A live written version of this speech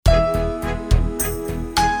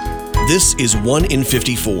This is 1 in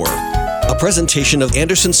 54, a presentation of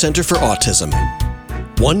Anderson Center for Autism.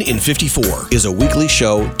 1 in 54 is a weekly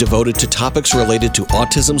show devoted to topics related to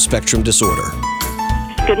autism spectrum disorder.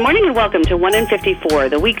 Good morning and welcome to 1 in 54,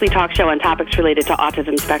 the weekly talk show on topics related to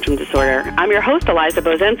autism spectrum disorder. I'm your host, Eliza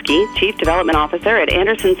Bozensky, Chief Development Officer at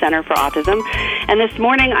Anderson Center for Autism. And this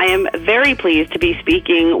morning I am very pleased to be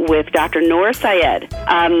speaking with Dr. Noor Sayed.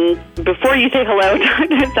 Before you say hello,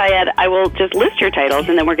 Dr. Sayed, I will just list your titles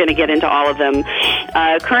and then we're going to get into all of them.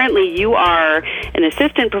 Currently, you are an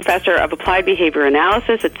Assistant Professor of Applied Behavior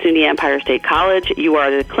Analysis at SUNY Empire State College. You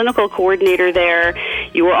are the Clinical Coordinator there.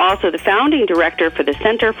 You are also the Founding Director for the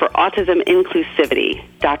Center for Autism Inclusivity.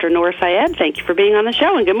 Dr. Noor Sayed, thank you for being on the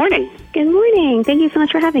show, and good morning. Good morning. Thank you so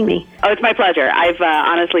much for having me. Oh, it's my pleasure. I've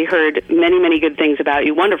honestly heard many, many good things about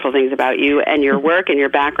you, wonderful things about you and your work and your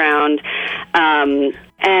background.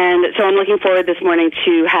 And so I'm looking forward this morning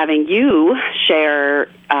to having you share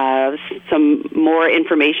some more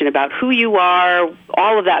information about who you are,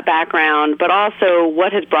 all of that background, but also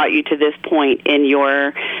what has brought you to this point in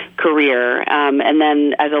your career. And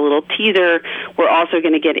then as a little teaser, we're also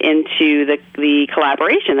going to get into the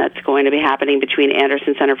collaboration that's going to be happening between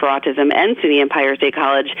Anderson Center for Autism and SUNY Empire State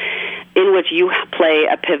College, in which you play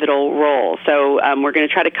a pivotal role. So we're going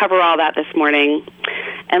to try to cover all that this morning.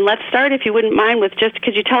 And let's start, if you wouldn't mind, with just,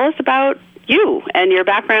 could you tell us about you and your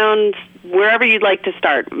background, wherever you'd like to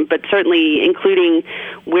start, but certainly including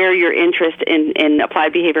where your interest in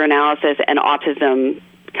applied behavior analysis and autism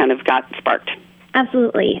kind of got sparked?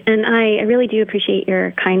 Absolutely. And I really do appreciate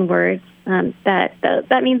your kind words.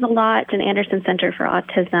 That means a lot, and Anderson Center for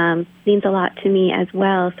Autism means a lot to me as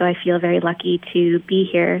well, so I feel very lucky to be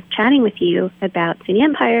here chatting with you about SUNY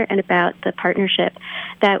Empire and about the partnership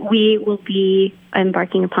that we will be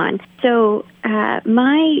embarking upon. So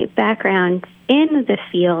my background in the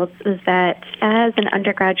field is that as an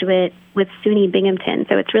undergraduate with SUNY Binghamton,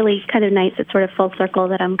 so it's really kind of nice, it's sort of full circle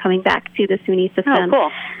that I'm coming back to the SUNY system. Oh,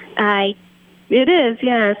 cool. It is,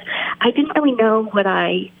 yes. I didn't really know what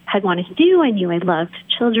I had wanted to do. I knew I loved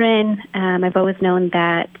children. I've always known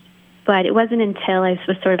that. But it wasn't until I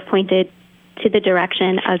was sort of pointed to the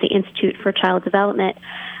direction of the Institute for Child Development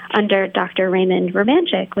under Dr. Raymond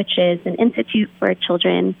Romanchik, which is an institute for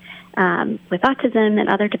children with autism and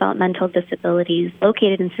other developmental disabilities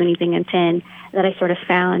located in SUNY Binghamton, that I sort of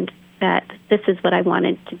found that this is what I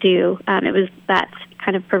wanted to do. It was that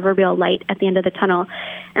kind of proverbial light at the end of the tunnel.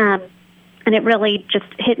 And it really just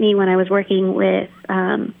hit me when I was working with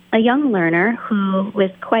a young learner who was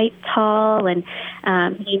quite tall, and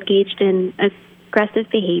he engaged in aggressive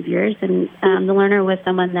behaviors. And the learner was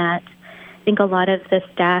someone that I think a lot of the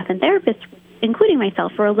staff and therapists, including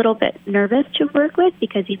myself, were a little bit nervous to work with,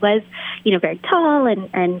 because he was, very tall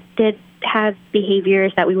and did have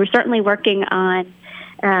behaviors that we were certainly working on.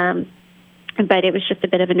 But it was just a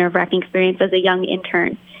bit of a nerve-wracking experience as a young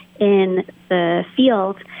intern in the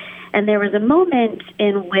field. And there was a moment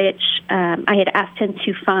in which I had asked him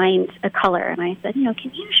to find a color. And I said,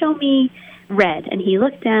 can you show me red? And he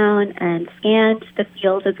looked down and scanned the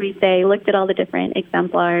field, as we say, looked at all the different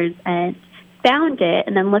exemplars and found it,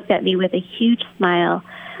 and then looked at me with a huge smile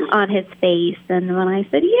on his face. And when I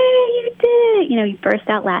said, "Yeah, you did," he burst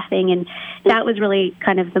out laughing. And that was really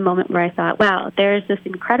kind of the moment where I thought, wow, there's this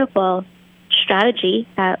incredible strategy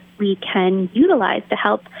that we can utilize to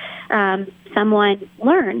help someone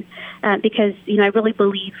learn, because I really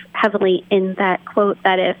believe heavily in that quote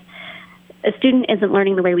that if a student isn't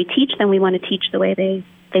learning the way we teach, then we want to teach the way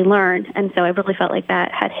they learn. And so I really felt like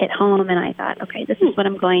that had hit home, and I thought, okay, this is what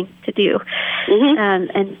I'm going to do.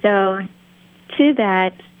 Mm-hmm. And so to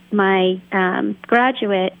that, my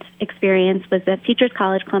graduate experience was at Teachers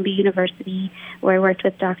College, Columbia University, where I worked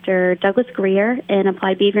with Dr. Douglas Greer in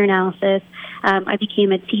applied behavior analysis. I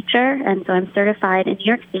became a teacher, and so I'm certified in New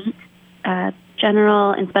York State,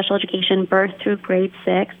 general and special education, birth through grade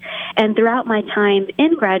 6. And throughout my time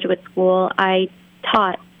in graduate school, I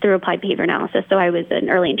taught through applied behavior analysis. So I was an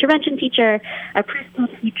early intervention teacher, a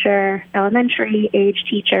preschool teacher, elementary age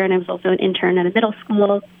teacher, and I was also an intern at a middle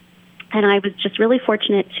school. And I was just really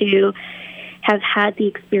fortunate to have had the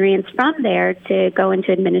experience from there to go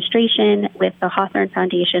into administration with the Hawthorne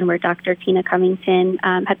Foundation, where Dr. Tina Covington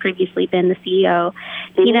had previously been the CEO.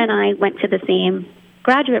 Mm-hmm. Tina and I went to the same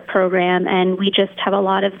graduate program, and we just have a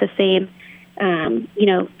lot of the same,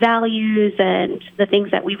 values and the things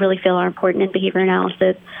that we really feel are important in behavior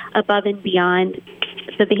analysis above and beyond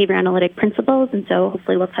the behavior analytic principles. And so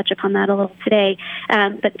hopefully we'll touch upon that a little today.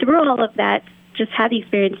 But through all of that, just had the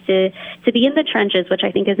experience to be in the trenches, which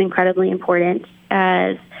I think is incredibly important,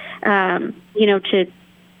 as, to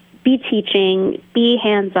be teaching, be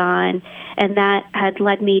hands-on, and that had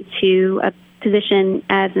led me to a position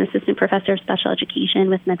as an assistant professor of special education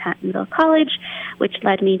with Manhattanville College, which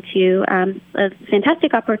led me to a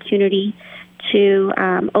fantastic opportunity to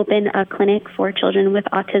open a clinic for children with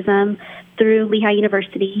autism through Lehigh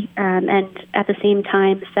University, and at the same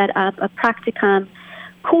time set up a practicum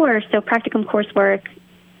course, so practicum coursework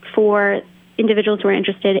for individuals who are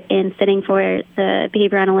interested in sitting for the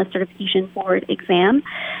Behavior Analyst Certification Board exam,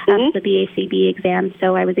 the BACB exam.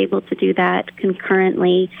 So I was able to do that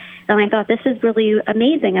concurrently. And I thought, this is really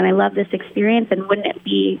amazing, and I love this experience, and wouldn't it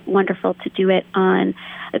be wonderful to do it on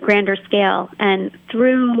a grander scale? And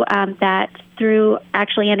through through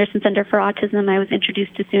actually Anderson Center for Autism, I was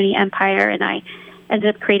introduced to SUNY Empire, and I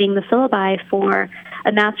ended up creating the syllabi for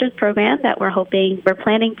a master's program that we're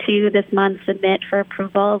planning to this month submit for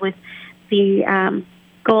approval, with the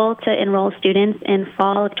goal to enroll students in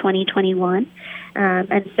fall of 2021.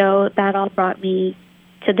 And so that all brought me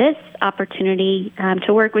to this opportunity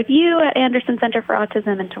to work with you at Anderson Center for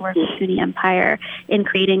Autism and to work with SUNY Empire in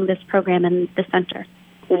creating this program in the center.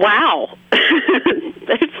 Wow.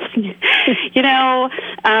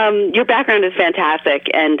 Your background is fantastic,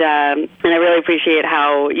 and I really appreciate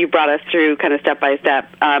how you brought us through kind of step by step,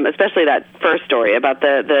 especially that first story about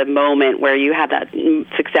the moment where you had that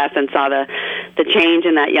success and saw the change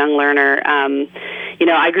in that young learner.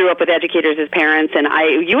 I grew up with educators as parents, and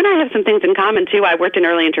you and I have some things in common too. I worked in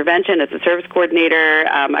early intervention as a service coordinator.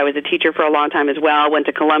 I was a teacher for a long time as well. Went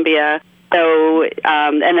to Columbia. So,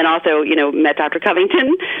 and then also, met Dr.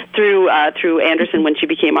 Covington through Anderson when she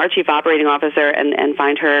became our chief operating officer, and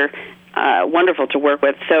find her wonderful to work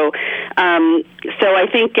with. So I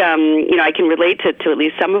think, I can relate to at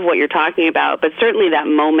least some of what you're talking about, but certainly that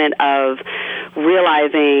moment of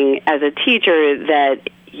realizing as a teacher that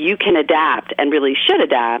you can adapt and really should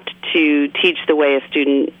adapt to teach the way a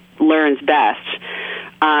student learns best.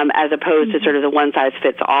 As opposed to sort of the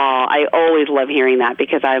one-size-fits-all. I always love hearing that,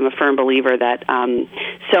 because I'm a firm believer that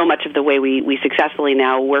so much of the way we successfully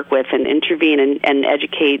now work with and intervene and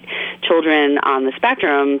educate children on the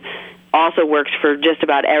spectrum also works for just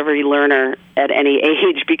about every learner at any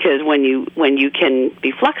age, because when you can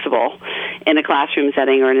be flexible in a classroom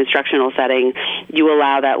setting or an instructional setting, you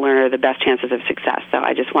allow that learner the best chances of success. So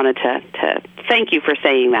I just wanted to thank you for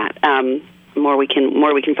saying that. More we can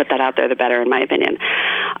put that out there, the better, in my opinion.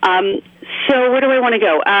 So where do I want to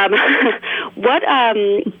go? Why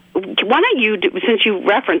don't you, since you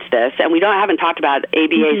referenced this, and we haven't talked about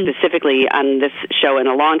ABA specifically on this show in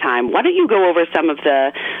a long time, why don't you go over some of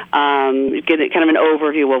the, get kind of an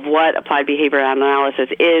overview of what applied behavior analysis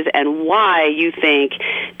is, and why you think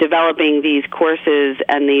developing these courses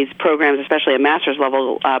and these programs, especially a master's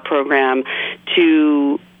level program,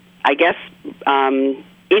 to, I guess,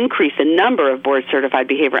 increase the number of board-certified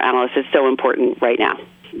behavior analysts is so important right now.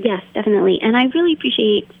 Yes, definitely. And I really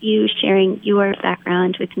appreciate you sharing your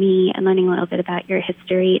background with me and learning a little bit about your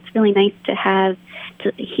history. It's really nice to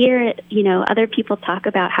hear, other people talk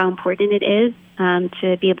about how important it is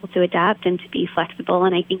to be able to adapt and to be flexible.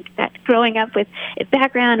 And I think that growing up with a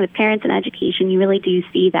background with parents and education, you really do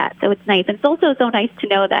see that. So it's nice. And it's also so nice to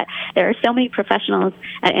know that there are so many professionals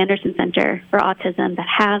at Anderson Center for Autism that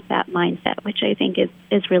have that mindset, which I think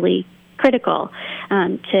is really critical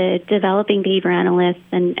to developing behavior analysts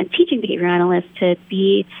and teaching behavior analysts to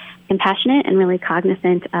be compassionate and really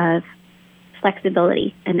cognizant of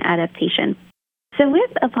flexibility and adaptation. So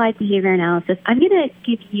with applied behavior analysis, I'm going to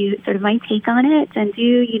give you sort of my take on it, and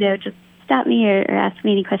just stop me or ask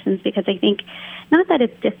me any questions, because I think not that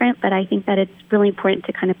it's different, but I think that it's really important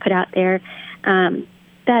to kind of put out there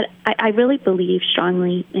that I really believe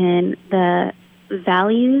strongly in the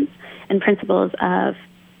values and principles of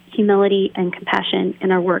humility and compassion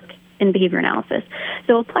in our work in behavior analysis.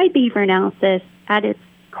 So applied behavior analysis at its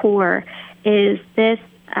core is this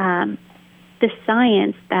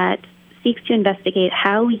science that seeks to investigate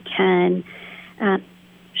how we can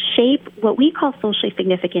shape what we call socially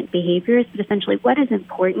significant behaviors, but essentially what is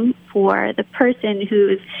important for the person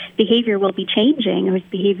whose behavior will be changing,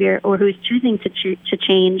 or who's choosing to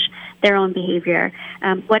change their own behavior.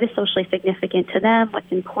 What is socially significant to them?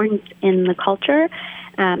 What's important in the culture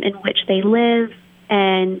in which they live?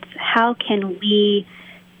 And how can we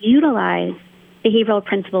utilize behavioral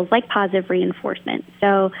principles like positive reinforcement?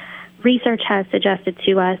 So research has suggested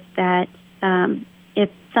to us that if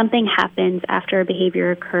something happens after a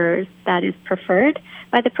behavior occurs that is preferred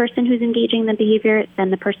by the person who's engaging the behavior, then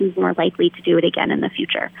the person's more likely to do it again in the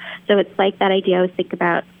future. So it's like that idea I always think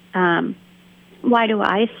about, why do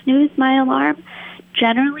I snooze my alarm?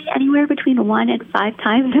 generally anywhere between 1 and 5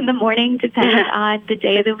 times in the morning, depending on the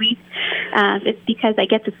day of the week. It's because I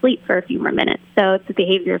get to sleep for a few more minutes. So the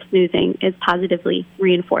behavior of snoozing is positively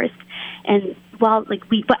reinforced. And while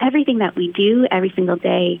everything that we do every single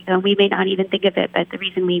day, we may not even think of it, but the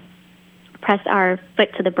reason we press our foot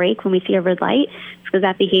to the brake when we see a red light is because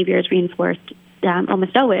that behavior is reinforced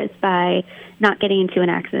almost always by not getting into an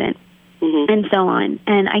accident, and so on.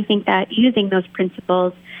 And I think that using those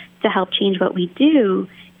principles to help change what we do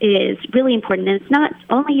is really important. And it's not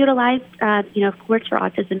only utilized, of course, for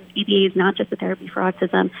autism. ABA is not just a therapy for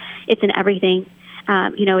autism. It's in everything.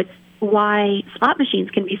 It's why slot machines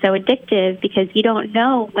can be so addictive, because you don't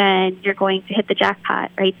know when you're going to hit the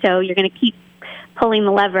jackpot, right? So you're going to keep pulling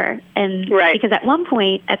the lever, and because at some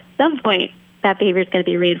point, that behavior is going to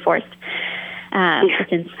be reinforced.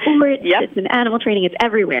 It's in sports, it's in animal training, it's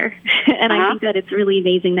everywhere. And I think that it's really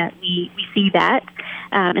amazing that we see that,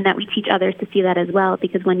 and that we teach others to see that as well,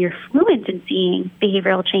 because when you're fluent in seeing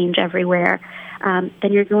behavioral change everywhere,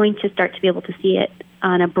 then you're going to start to be able to see it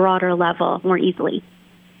on a broader level more easily.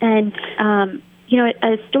 And,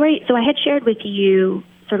 a story, so I had shared with you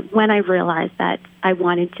sort of when I realized that I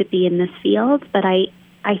wanted to be in this field, but I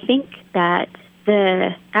think that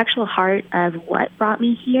the actual heart of what brought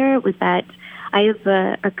me here was that I have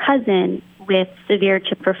a cousin with severe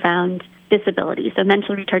to profound disability, so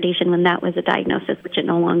mental retardation when that was a diagnosis, which it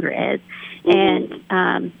no longer is. And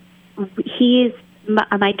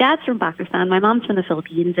my dad's from Pakistan, my mom's from the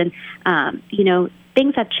Philippines, and,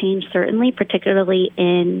 things have changed certainly, particularly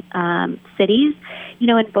in cities,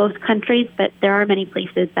 in both countries, but there are many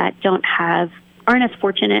places that aren't as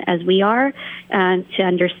fortunate as we are to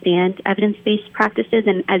understand evidence-based practices.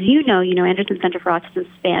 And as you know, Anderson Center for Autism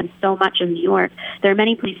spans so much of New York. There are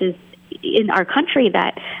many places in our country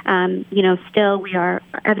that, still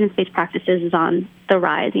evidence-based practices is on the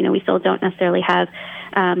rise. We still don't necessarily have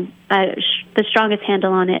the strongest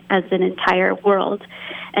handle on it as an entire world.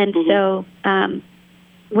 And so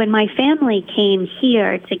when my family came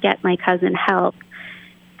here to get my cousin help,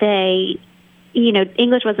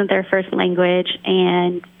 English wasn't their first language,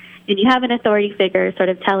 and when you have an authority figure sort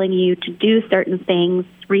of telling you to do certain things,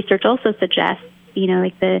 research also suggests,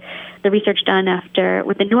 like the research done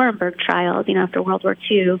with the Nuremberg trials, after World War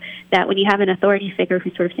II, that when you have an authority figure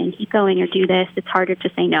who's sort of saying, keep going or do this, it's harder to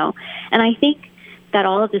say no. And I think that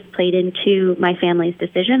all of this played into my family's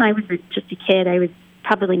decision. I was just a kid. I was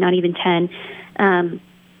probably not even 10.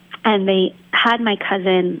 And they had my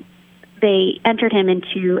cousin. They entered him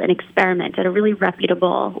into an experiment at a really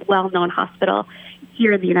reputable, well-known hospital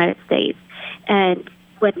here in the United States. And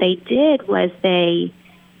what they did was they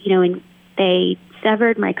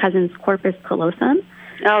severed my cousin's corpus callosum.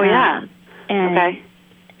 Oh, yeah.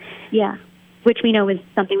 Yeah, which we know is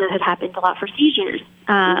something that had happened a lot for seizures.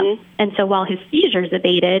 And so while his seizures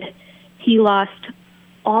abated, he lost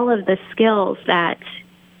all of the skills that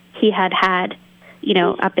he had,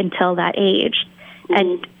 up until that age,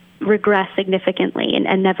 and regressed significantly,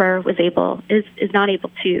 and never is not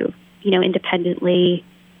able to, independently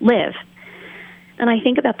live. And I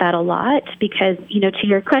think about that a lot because, to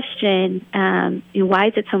your question, why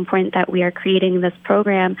is it so important that we are creating this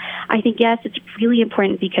program? I think, yes, it's really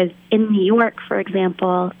important because in New York, for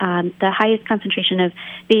example, the highest concentration of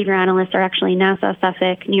behavior analysts are actually Nassau,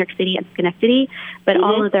 Suffolk, New York City, and Schenectady, but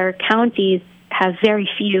all other counties have very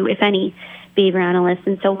few, if any, behavior analysts.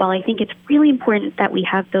 And so while I think it's really important that we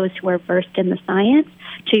have those who are versed in the science,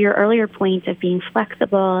 to your earlier point of being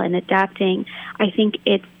flexible and adapting, I think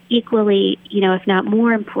it's equally, if not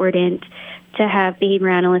more important, to have behavior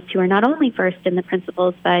analysts who are not only versed in the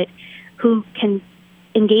principles, but who can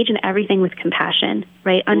engage in everything with compassion,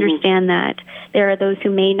 right? Understand that there are those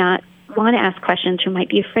who may not want to ask questions, who might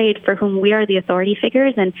be afraid, for whom we are the authority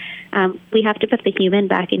figures, and we have to put the human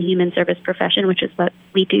back in human service profession, which is what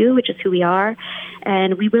we do, which is who we are.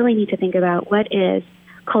 And we really need to think about what is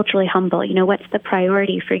culturally humble, what's the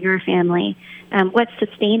priority for your family, what's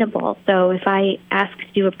sustainable. So if I ask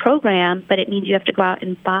to do a program, but it means you have to go out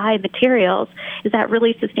and buy materials, is that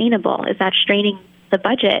really sustainable? Is that straining the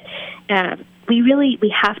budget?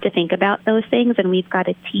 We have to think about those things, and we've got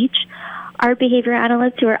to teach our behavior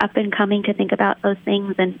analysts who are up and coming to think about those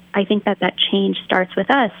things. And I think that change starts with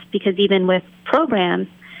us, because even with programs,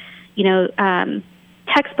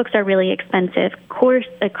 textbooks are really expensive.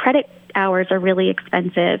 Credit hours are really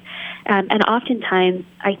expensive. And oftentimes,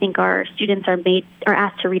 I think our students are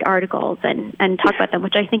asked to read articles and talk about them,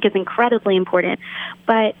 which I think is incredibly important.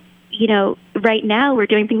 But, right now we're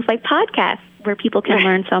doing things like podcasts where people can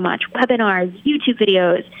learn so much, webinars, YouTube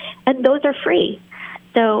videos, and those are free.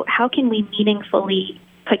 So how can we meaningfully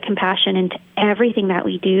put compassion into everything that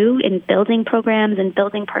we do in building programs and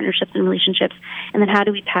building partnerships and relationships, and then how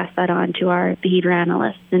do we pass that on to our behavior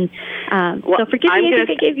analysts? And so forgive me, I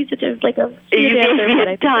think I gave you such a you gave me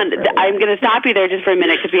a ton. I'm going to stop you there just for a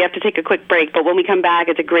minute because we have to take a quick break, but when we come back,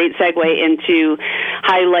 it's a great segue into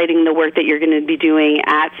highlighting the work that you're going to be doing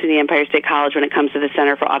at SUNY Empire State College when it comes to the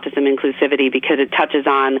Center for Autism Inclusivity, because it touches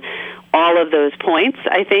on all of those points,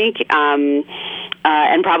 I think, and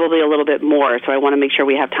probably a little bit more. So I want to make sure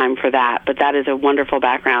we have time for that. But that is a wonderful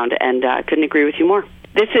background, and couldn't agree with you more.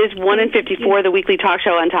 This is 1 in 54, the weekly talk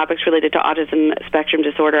show on topics related to autism spectrum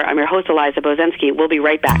disorder. I'm your host, Eliza Bozensky. We'll be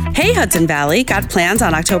right back. Hey, Hudson Valley. Got plans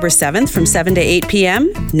on October 7th from 7 to 8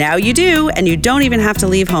 p.m.? Now you do, and you don't even have to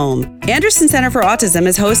leave home. Anderson Center for Autism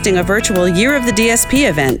is hosting a virtual Year of the DSP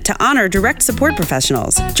event to honor direct support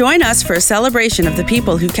professionals. Join us for a celebration of the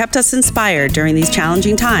people who kept us inspired during these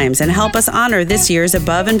challenging times and help us honor this year's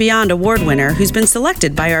Above and Beyond Award winner who's been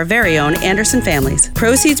selected by our very own Anderson families.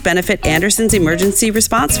 Proceeds benefit Anderson's Emergency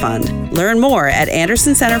Response Fund. Learn more at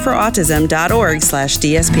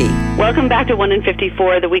andersoncenterforautism.org/DSP. Welcome back to 1 in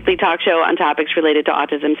 54, the weekly talk show on topics related to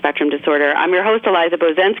autism spectrum disorder. I'm your host, Eliza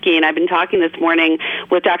Bozensky, and I've been talking this morning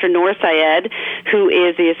with Dr. Noor Syed, who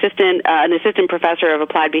is the an assistant professor of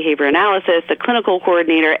applied behavior analysis, the clinical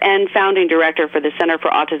coordinator, and founding director for the Center for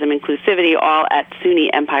Autism Inclusivity, all at SUNY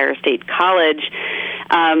Empire State College.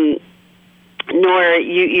 Noor,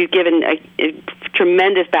 you've given a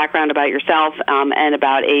tremendous background about yourself and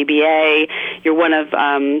about ABA. You're one of,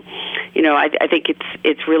 I think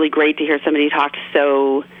it's really great to hear somebody talk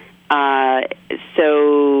so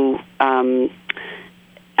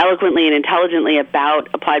eloquently and intelligently about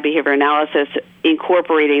applied behavior analysis,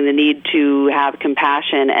 incorporating the need to have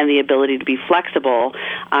compassion and the ability to be flexible.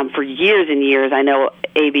 For years and years, I know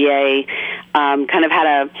ABA kind of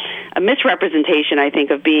had a misrepresentation, I think,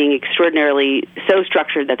 of being extraordinarily so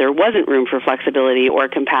structured that there wasn't room for flexibility or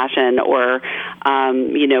compassion or,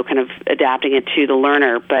 kind of adapting it to the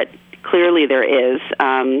learner. But clearly there is.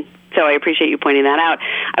 So I appreciate you pointing that out.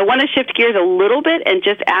 I want to shift gears a little bit and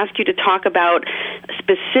just ask you to talk about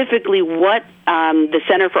specifically what the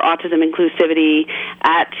Center for Autism Inclusivity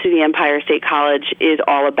at SUNY Empire State College is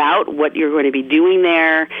all about, what you're going to be doing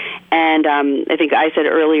there. And I think I said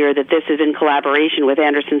earlier that this is in collaboration with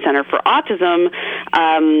Anderson Center for Autism,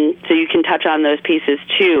 so you can touch on those pieces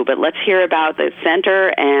too. But let's hear about the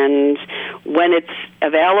center and when it's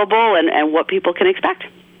available and what people can expect.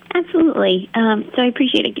 Absolutely. So I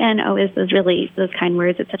appreciate, again, always those kind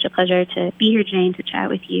words. It's such a pleasure to be here today and to chat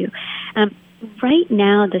with you. Right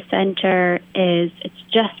now, the center it's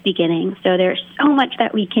just beginning. So there's so much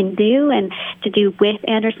that we can do, and to do with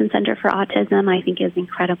Anderson Center for Autism, I think is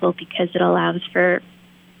incredible because it allows for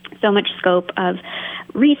so much scope of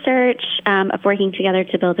research, of working together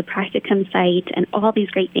to build a practicum site, and all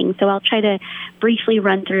these great things. So I'll try to briefly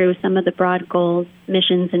run through some of the broad goals,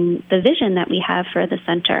 missions, and the vision that we have for the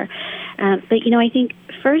center. But, I think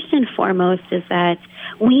first and foremost is that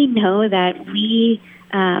we know that we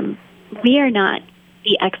are not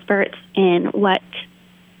the experts in what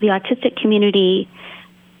the autistic community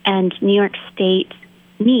and New York State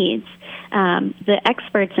needs. The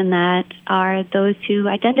experts in that are those who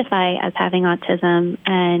identify as having autism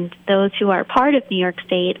and those who are part of New York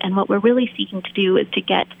State. And what we're really seeking to do is to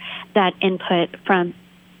get that input from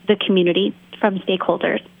the community, from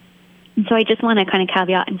stakeholders. And so I just want to kind of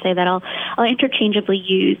caveat and say that I'll interchangeably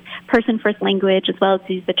use person-first language as well as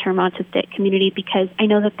use the term autistic community, because I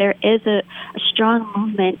know that there is a strong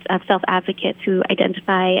movement of self-advocates who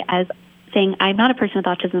identify as saying, I'm not a person with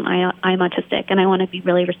autism, I'm autistic, and I want to be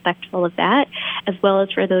really respectful of that, as well as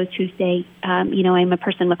for those who say, I'm a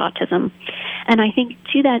person with autism. And I think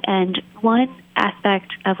to that end, one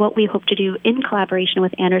aspect of what we hope to do in collaboration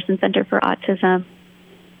with Anderson Center for Autism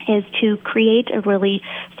is to create a really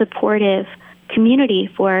supportive community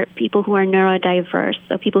for people who are neurodiverse,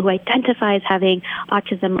 so people who identify as having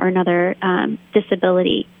autism or another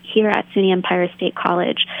disability here at SUNY Empire State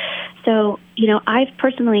College. So, I've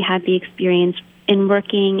personally had the experience in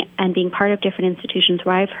working and being part of different institutions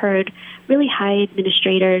where I've heard really high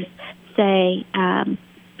administrators say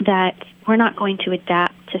that we're not going to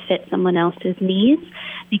adapt to fit someone else's needs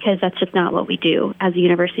because that's just not what we do as a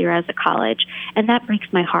university or as a college. And that breaks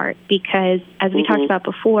my heart because, as we talked about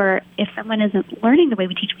before, if someone isn't learning the way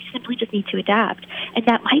we teach, we simply just need to adapt. And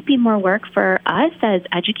that might be more work for us as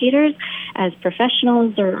educators, as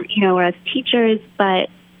professionals, or as teachers, but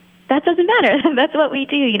that doesn't matter. That's what we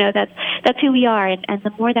do. That's who we are. And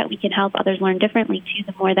the more that we can help others learn differently, too,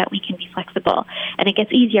 the more that we can be flexible. And it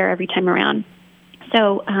gets easier every time around.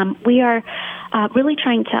 So we are really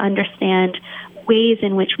trying to understand ways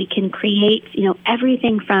in which we can create,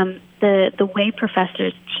 everything from the way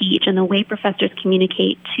professors teach and the way professors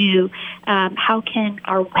communicate to how can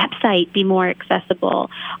our website be more accessible?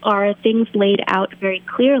 Are things laid out very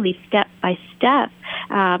clearly, step by step,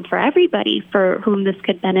 for everybody for whom this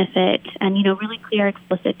could benefit? And, really clear,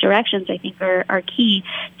 explicit directions, I think, are key.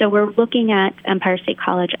 So we're looking at Empire State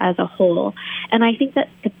College as a whole. And I think that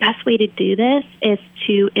the best way to do this is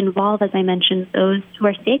to involve, as I mentioned, those who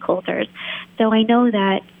are stakeholders. So I know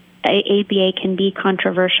that ABA can be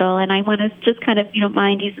controversial, and I want to just kind of, if you don't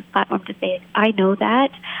mind, use this platform to say, I know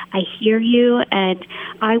that, I hear you, and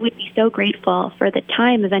I would be so grateful for the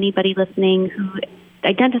time of anybody listening who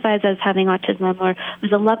identifies as having autism or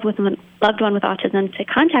who's a loved one with autism to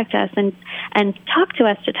contact us and talk to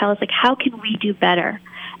us to tell us, how can we do better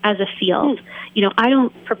as a field? I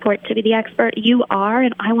don't purport to be the expert. You are,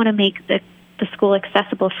 and I want to make the school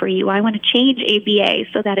accessible for you. I want to change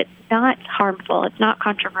ABA so that it's not harmful, it's not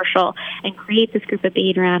controversial, and create this group of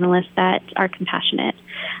behavior analysts that are compassionate.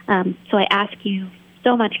 So I ask you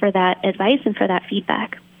so much for that advice and for that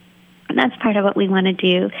feedback. And that's part of what we want to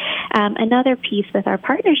do. Another piece with our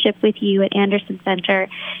partnership with you at Anderson Center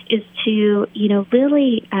is to,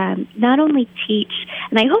 really not only teach,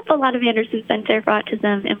 and I hope a lot of Anderson Center for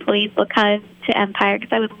Autism employees will come to Empire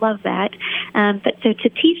because I would love that. But so to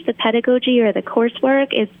teach the pedagogy or the coursework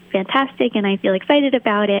is fantastic, and I feel excited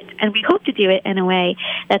about it. And we hope to do it in a way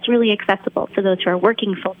that's really accessible to those who are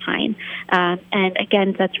working full-time. And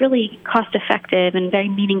again, that's really cost-effective and very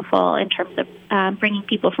meaningful in terms of bringing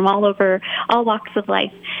people from all walks of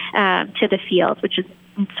life to the field, which is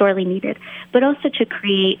sorely needed, but also to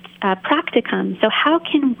create practicum. So how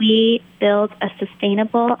can we build a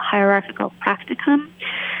sustainable hierarchical practicum?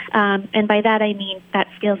 And by that I mean that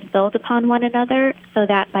skills build upon one another so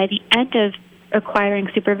that by the end of acquiring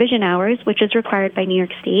supervision hours, which is required by New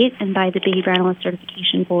York State and by the Behavior Analyst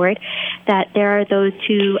Certification Board, that there are those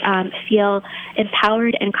who feel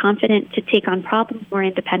empowered and confident to take on problems more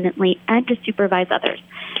independently and to supervise others.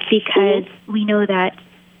 Because we know that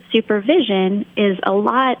supervision is a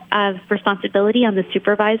lot of responsibility on the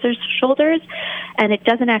supervisor's shoulders, and it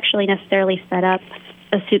doesn't actually necessarily set up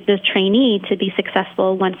the trainee to be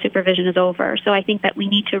successful once supervision is over. So I think that we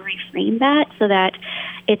need to reframe that so that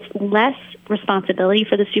it's less responsibility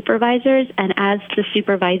for the supervisors, and as the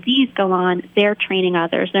supervisees go on, they're training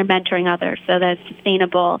others, they're mentoring others, so that it's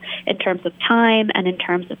sustainable in terms of time and in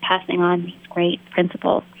terms of passing on these great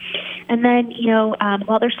principles. And then,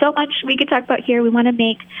 while there's so much we could talk about here, we want to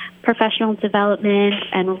make professional development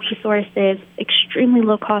and resources extremely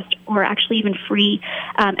low cost or actually even free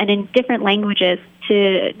and in different languages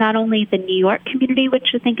to not only the New York community, which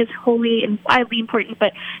I think is wholly and widely important,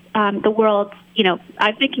 but the world,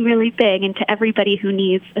 I'm thinking really big, and to everybody who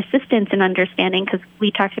needs assistance and understanding, because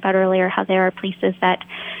we talked about earlier how there are places that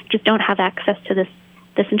just don't have access to this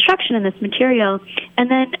instruction and this material.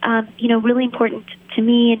 And then, really important to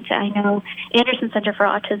me and to, I know, Anderson Center for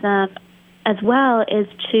Autism as well, is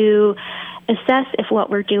to assess if what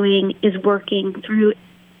we're doing is working through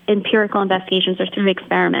empirical investigations or through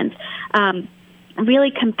experiments.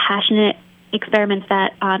 Really compassionate experiments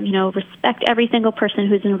that, respect every single person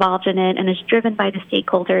who's involved in it and is driven by the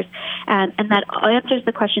stakeholders. And that answers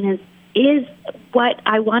the question is what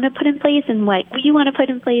I want to put in place and what you want to put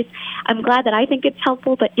in place. I'm glad that I think it's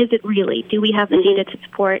helpful, but is it really? Do we have the data to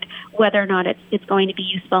support whether or not it's going to be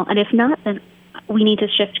useful? And if not, then we need to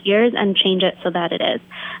shift gears and change it so that it is.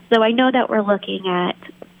 So I know that we're looking at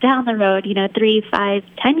down the road, 3, 5,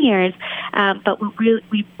 10 years, but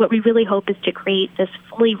what we really hope is to create this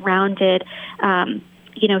fully rounded,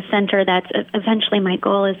 center that's eventually, my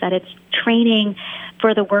goal is that it's training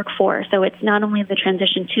for the workforce. So it's not only the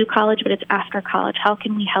transition to college, but it's after college. How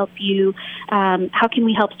can we help you? How can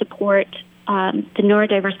we help support the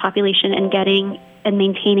neurodiverse population in getting and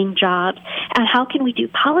maintaining jobs? And how can we do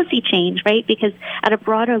policy change, right? Because at a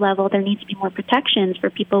broader level, there needs to be more protections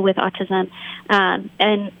for people with autism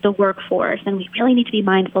and the workforce, and we really need to be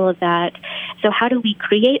mindful of that. So how do we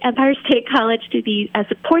create Empire State College to be as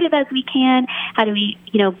supportive as we can? How do we,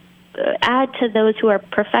 add to those who are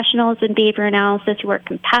professionals in behavior analysis, who are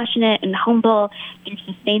compassionate and humble through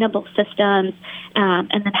sustainable systems?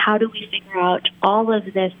 And then how do we figure out all of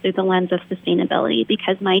this through the lens of sustainability?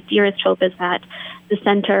 Because my dearest hope is that the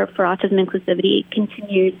Center for Autism Inclusivity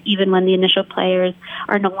continues even when the initial players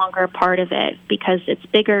are no longer a part of it, because it's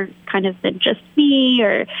bigger kind of than just me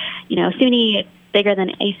or, SUNY. It's bigger than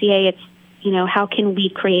ACA. It's how can we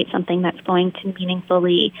create something that's going to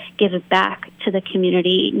meaningfully give it back to the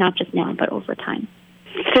community, not just now, but over time?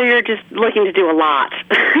 So you're just looking to do a lot.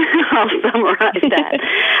 I'll summarize that.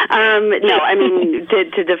 No, I mean,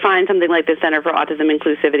 to define something like the Center for Autism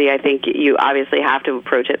Inclusivity, I think you obviously have to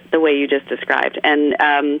approach it the way you just described. And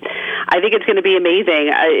I think it's going to be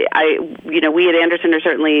amazing. We at Anderson are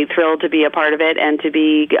certainly thrilled to be a part of it and to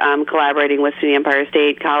be collaborating with SUNY Empire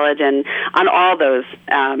State College and on all those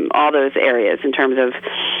areas in terms of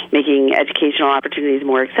making educational opportunities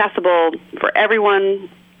more accessible for everyone.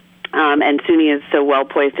 And SUNY is so well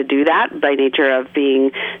poised to do that by nature of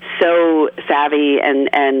being so savvy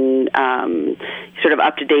and sort of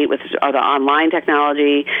up to date with the online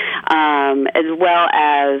technology, as well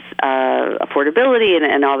as affordability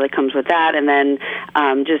and all that comes with that, and then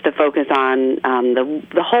just a focus on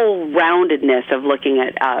the whole roundedness of looking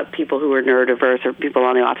at people who are neurodiverse or people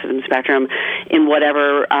on the autism spectrum in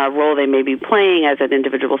whatever role they may be playing as an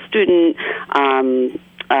individual student.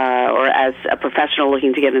 Or as a professional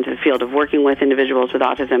looking to get into the field of working with individuals with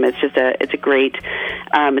autism. It's a great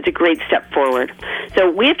step forward. So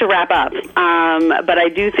we have to wrap up, but I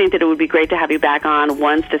do think that it would be great to have you back on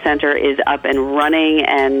once the center is up and running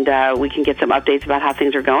and we can get some updates about how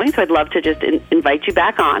things are going. So I'd love to just invite you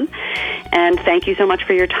back on. And thank you so much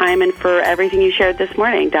for your time and for everything you shared this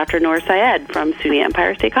morning, Dr. Noor Syed from SUNY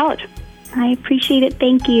Empire State College. I appreciate it.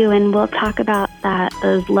 Thank you. And we'll talk about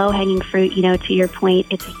those low-hanging fruit. To your point,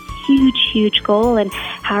 it's a huge, huge goal. And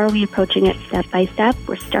how are we approaching it step by step?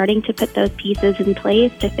 We're starting to put those pieces in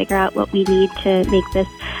place to figure out what we need to make this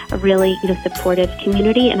a really, supportive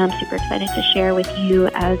community. And I'm super excited to share with you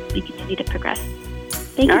as we continue to progress.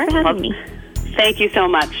 Thank you for having me. Thank you so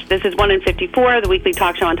much. This is 1 in 54, the weekly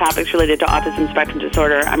talk show on topics related to autism spectrum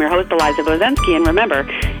disorder. I'm your host, Eliza Bozensky. And remember,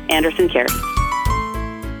 Anderson cares.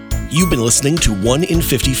 You've been listening to 1 in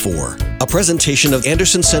 54, a presentation of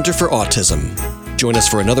Anderson Center for Autism. Join us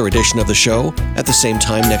for another edition of the show at the same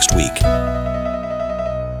time next week.